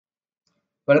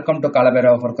Welcome to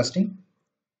Kaalabiravaa forecasting.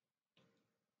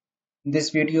 In this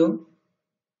video,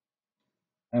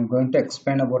 I am going to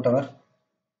explain about our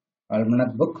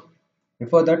Almanac book.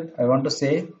 Before that, I want to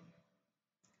say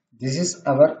this is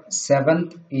our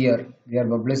 7th year. We are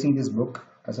publishing this book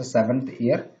as a 7th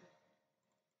year.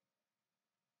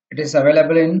 It is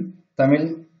available in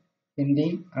Tamil, Hindi,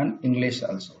 and English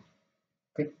also.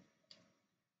 Okay.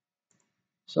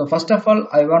 So first of all,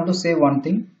 I want to say one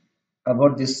thing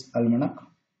about this Almanac.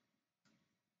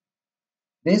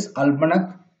 This Almanac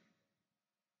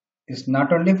is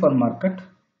not only for market,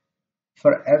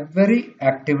 for every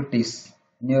activities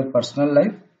in your personal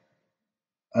life.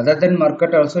 Other than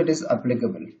market also it is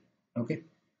applicable. Okay.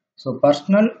 So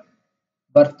personal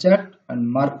birth chart and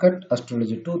market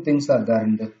astrology, two things are there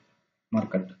in the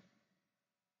market.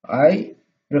 I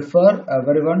prefer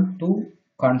everyone to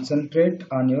concentrate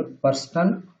on your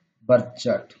personal birth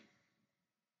chart,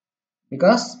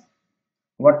 because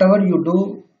whatever you do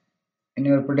in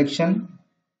your prediction,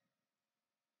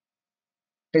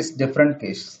 it is different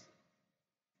case.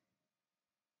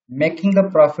 Making the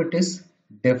profit is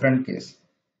different case.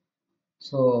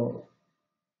 So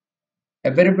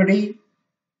everybody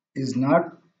is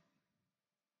not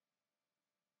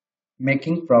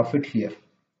making profit here.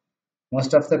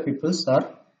 Most of the peoples are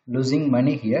losing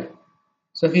money here.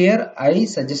 So here I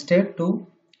suggested to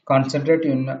concentrate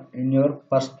in your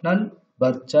personal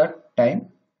birth chart time.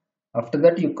 After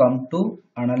that you come to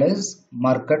analyze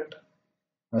market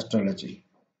astrology.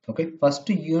 Okay, first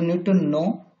you need to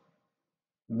know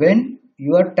when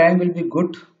your time will be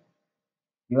good,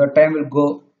 your time will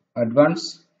go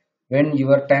advance, when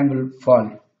your time will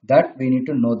fall. That we need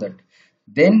to know that.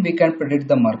 Then we can predict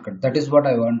the market. That is what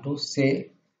I want to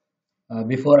say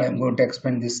before I am going to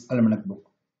explain this Almanac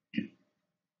book.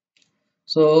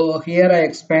 So here I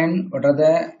explain what are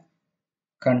the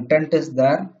content is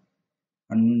there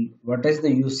and what is the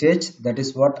usage. That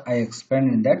is what I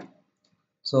explained in that.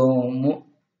 So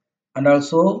and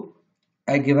also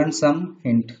I given some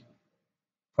hint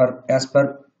for as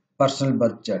per personal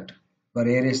birth chart. For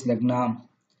Aries Lagna,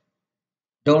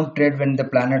 don't trade when the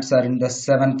planets are in the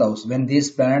 7th house. When these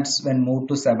planets move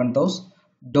to 7th house,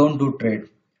 don't do trade.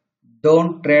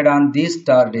 Don't trade on these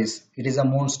star days. It is a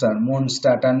moon star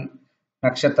and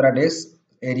nakshatra days.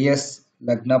 Aries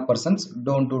Lagna persons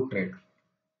don't do trade.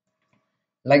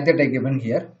 Like that I given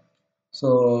here.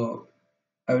 So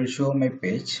I will show my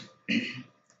page.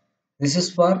 This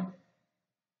is for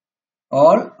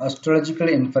all astrological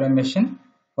information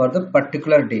for the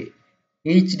particular day.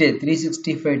 Each day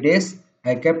 365 days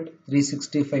I kept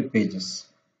 365 pages.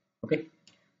 Okay.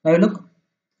 Now look,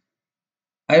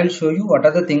 I will show you what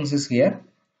are the things is here.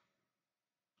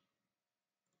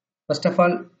 First of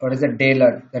all, what is the day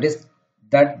lord? That is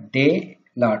that day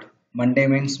lord. Monday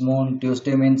means moon,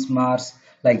 Tuesday means Mars,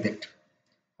 like that.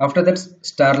 After that,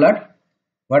 star lord.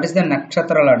 What is the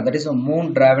nakshatra lord? That is a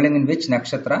moon traveling in which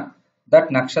nakshatra? That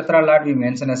nakshatra lord we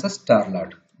mention as a star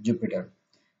lord, Jupiter.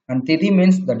 And Tithi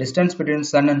means the distance between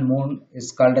sun and moon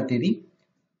is called a Tithi.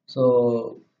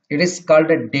 So it is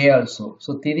called a day also.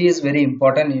 So Tithi is very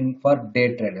important for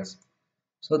day traders.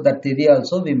 So that Tithi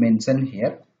also we mention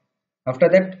here. After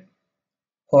that,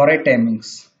 Forex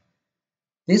timings.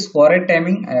 This Forex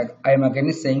timing I am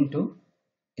again saying to,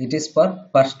 it is for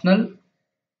personal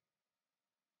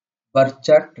birth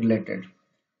chart related.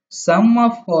 Some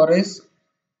of Forex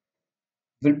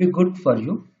will be good for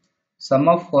you. Some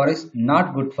of Forex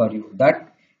not good for you.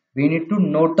 That we need to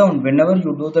note down whenever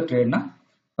you do the trade.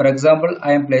 For example,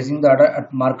 I am placing the order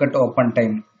at market open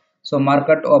time. So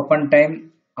market open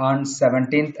time on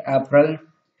 17th April,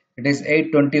 it is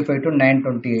 8:25 to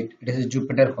 9:28. It is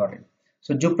Jupiter Forex.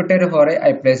 So Jupiter Forex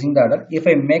I placing the order. If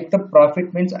I make the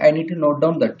profit means I need to note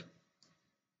down that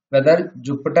whether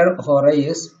Jupiter Forex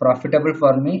is profitable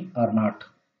for me or not.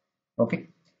 Okay.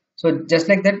 So just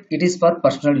like that, it is for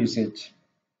personal usage.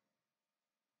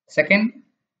 Second,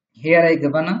 here I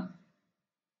given a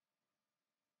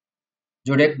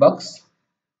zodiac box.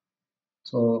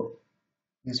 So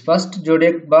this first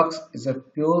zodiac box is a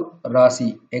pure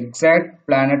Rasi, exact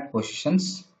planet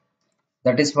positions.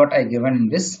 That is what I given in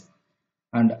this.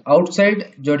 And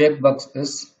outside zodiac box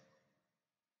is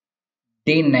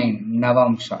D9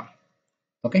 Navamsha.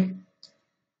 Okay,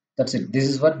 that's it. This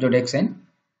is for zodiac sign.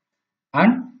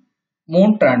 And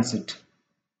moon transit.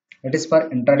 It is for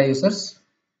intraday users.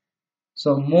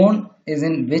 So moon is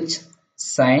in which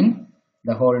sign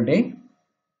the whole day.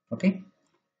 Okay.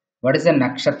 What is the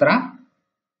nakshatra?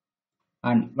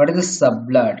 And what is the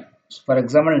sublord? For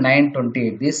example,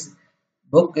 9:28. This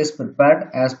book is prepared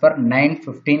as per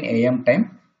 9:15 a.m. time.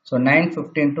 So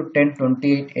 9:15 to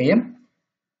 10:28 a.m.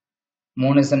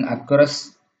 Moon is in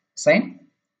Aquarius sign.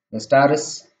 The star is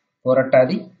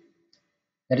Porattadi,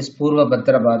 that is Purva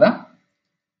Bhadrapada,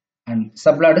 and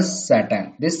sublord is Saturn.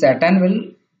 This Saturn will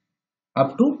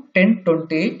up to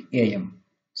 10:28 AM.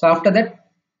 So after that,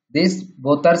 these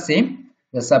both are same.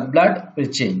 The sublord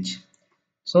will change.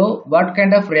 So what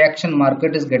kind of reaction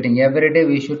market is getting? Every day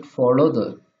we should follow the.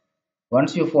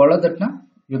 Once you follow that, now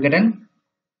you get an,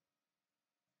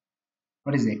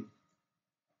 what is it?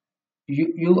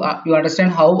 You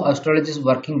understand how astrology is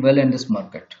working well in this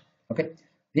market. Okay,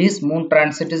 this moon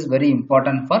transit is very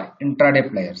important for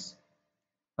intraday players.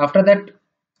 After that,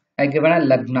 I given a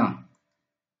lagna,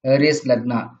 Aries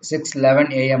lagna,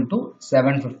 6:11 AM to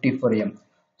 7:54 AM.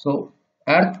 So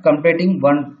Earth completing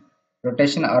one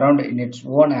rotation around in its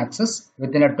own axis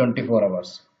within a 24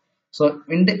 hours. So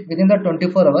within the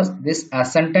 24 hours, this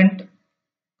ascendant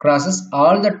crosses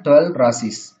all the 12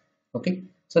 rasis. Okay,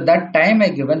 so that time I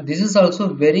given, this is also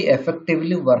very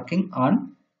effectively working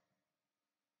on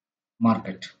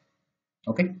market.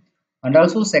 Okay, and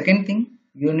also second thing,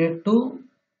 you need to,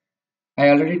 I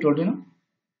already told you,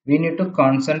 we need to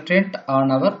concentrate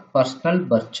on our personal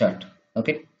birth chart.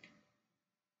 Okay,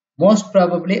 most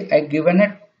probably I given a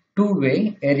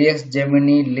two-way, Aries,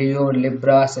 Gemini, Leo,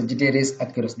 Libra, Sagittarius,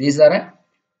 Aquarius. These are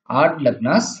odd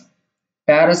lagnas.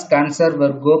 Taurus, Cancer,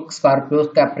 Virgo, Scorpio,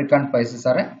 Capricorn, Pisces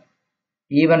are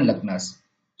even lagnas.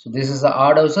 So this is the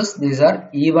odd houses, these are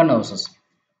even houses.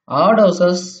 Odd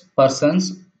houses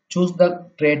persons choose the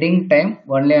trading time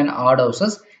only on odd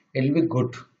houses, it will be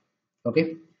good.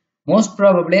 Okay, most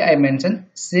probably I mentioned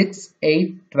 6,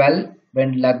 8, 12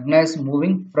 when lagna is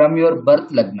moving from your birth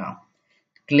lagna.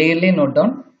 Clearly note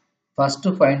down, first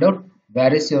to find out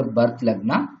where is your birth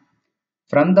lagna.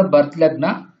 From the birth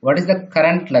lagna, what is the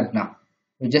current lagna?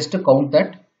 You just count that.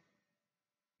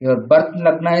 Your birth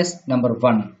lagna is number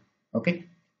 1. Okay,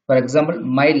 for example,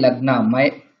 my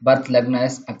birth lagna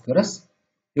is Aquarius.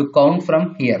 You count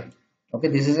from here. Okay,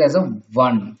 this is as a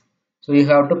 1. So you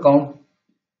have to count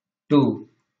 2,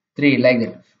 3 like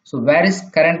that. So where is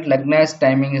current lagna's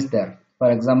timing is there. For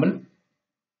example,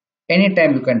 any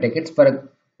time you can take it. For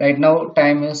right now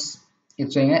time is,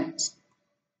 it's showing a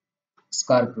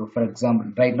Scorpio. For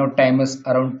example, right now time is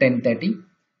around 10:30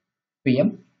 PM.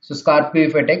 So Scorpio,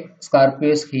 if I take Scorpio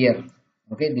is here.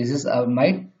 Okay, this is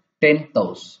my 10th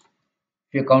house.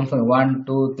 If you count from 1,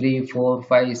 2, 3, 4,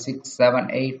 5, 6, 7,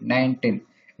 8, 9, 10.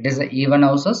 It is the even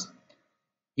houses.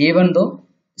 Even though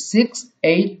 6,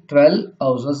 8, 12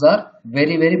 houses are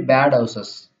very, very bad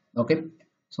houses. Okay.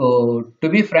 So to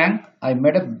be frank, I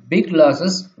made a big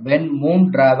losses when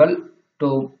moon travel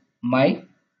to my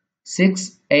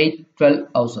 6, 8, 12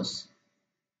 houses.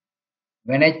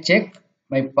 When I check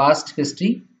my past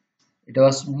history, it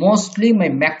was mostly my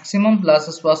maximum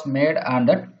losses was made on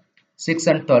that 6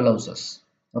 and 12 houses.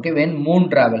 Okay, when moon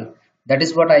travel, that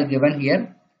is what I given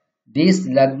here. These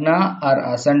lagna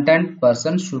or ascendant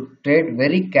person should trade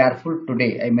very careful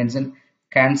today. I mentioned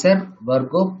Cancer,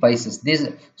 Virgo, Pisces.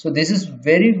 This is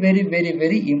very, very, very,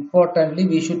 very importantly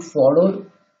we should follow.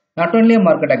 Not only a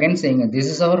market, again saying this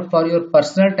is our for your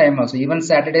personal time also. Even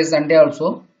Saturday, Sunday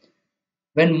also,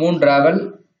 when moon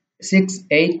travel 6,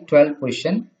 8, 12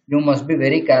 position, you must be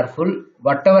very careful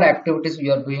whatever activities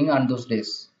you are doing on those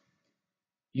days.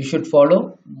 You should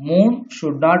follow. Moon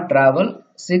should not travel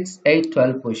 6, 8,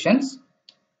 12 positions,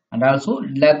 and also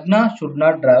lagna should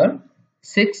not travel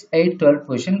 6, 8, 12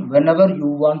 position whenever you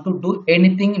want to do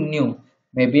anything new.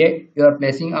 Maybe you are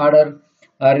placing order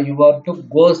or you want to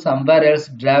go somewhere else,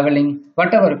 traveling,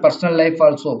 whatever, personal life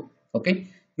also. Okay,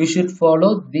 you should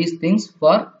follow these things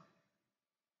for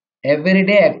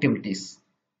everyday activities.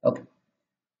 Okay,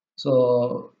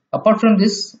 so apart from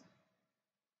this,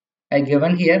 I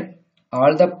given here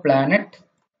all the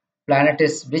planet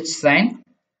is which sign,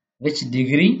 which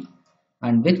degree,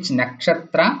 and which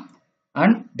nakshatra,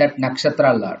 and that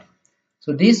nakshatra lord.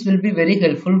 So these will be very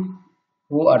helpful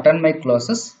who attend my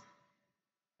classes.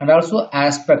 And also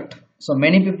aspect. So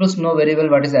many people know very well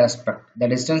what is aspect, the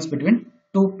distance between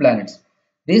two planets.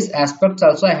 These aspects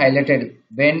also I highlighted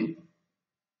when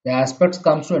the aspects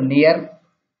comes to near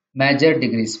major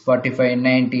degrees, 45,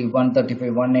 90,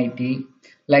 135, 180,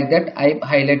 like that I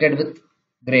highlighted with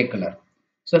gray color.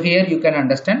 So here you can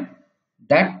understand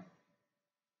that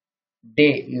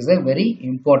day is a very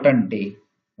important day.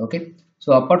 Okay,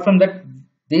 so apart from that,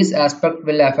 this aspect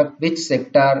will affect which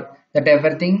sector, that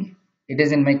everything it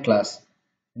is in my class.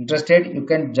 Interested, you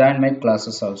can join my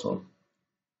classes also.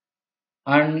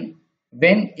 And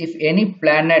when if any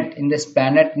planet in this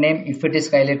planet name, if it is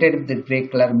highlighted with the gray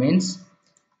color, means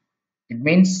it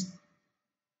means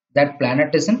that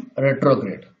planet is in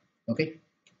retrograde. Okay,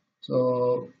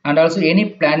 so and also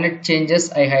any planet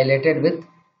changes I highlighted with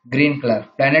green color.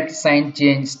 Planet sign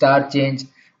change, star change,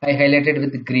 I highlighted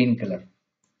with green color.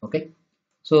 Okay.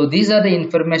 So these are the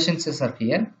informations are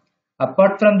here.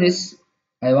 Apart from this,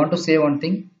 I want to say one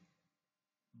thing.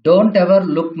 Don't ever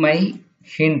look my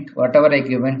hint, whatever I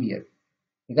given here,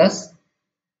 because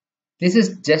this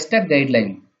is just a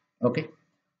guideline. Okay.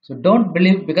 So don't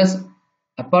believe, because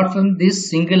apart from this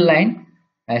single line,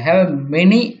 I have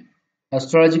many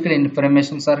astrological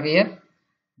informations are here.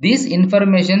 These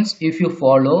informations, if you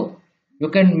follow, you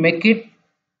can make it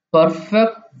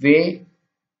perfect way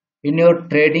in your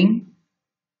trading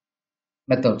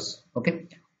methods. Okay.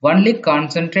 Only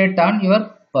concentrate on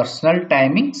your personal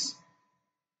timings.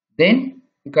 Then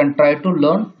you can try to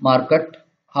learn market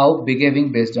how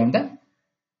behaving based on the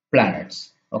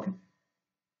planets. Okay.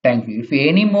 Thank you. If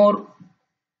any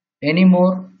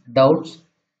more doubts,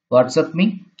 WhatsApp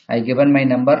me. I given my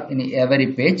number in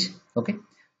every page. Okay.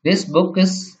 This book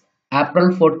is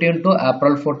April 14 to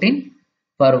April 14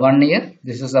 for 1 year.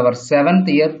 This is our 7th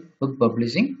year book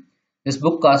publishing. This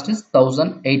book cost is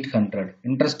 1800.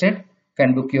 Interested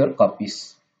can book your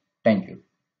copies. Thank you.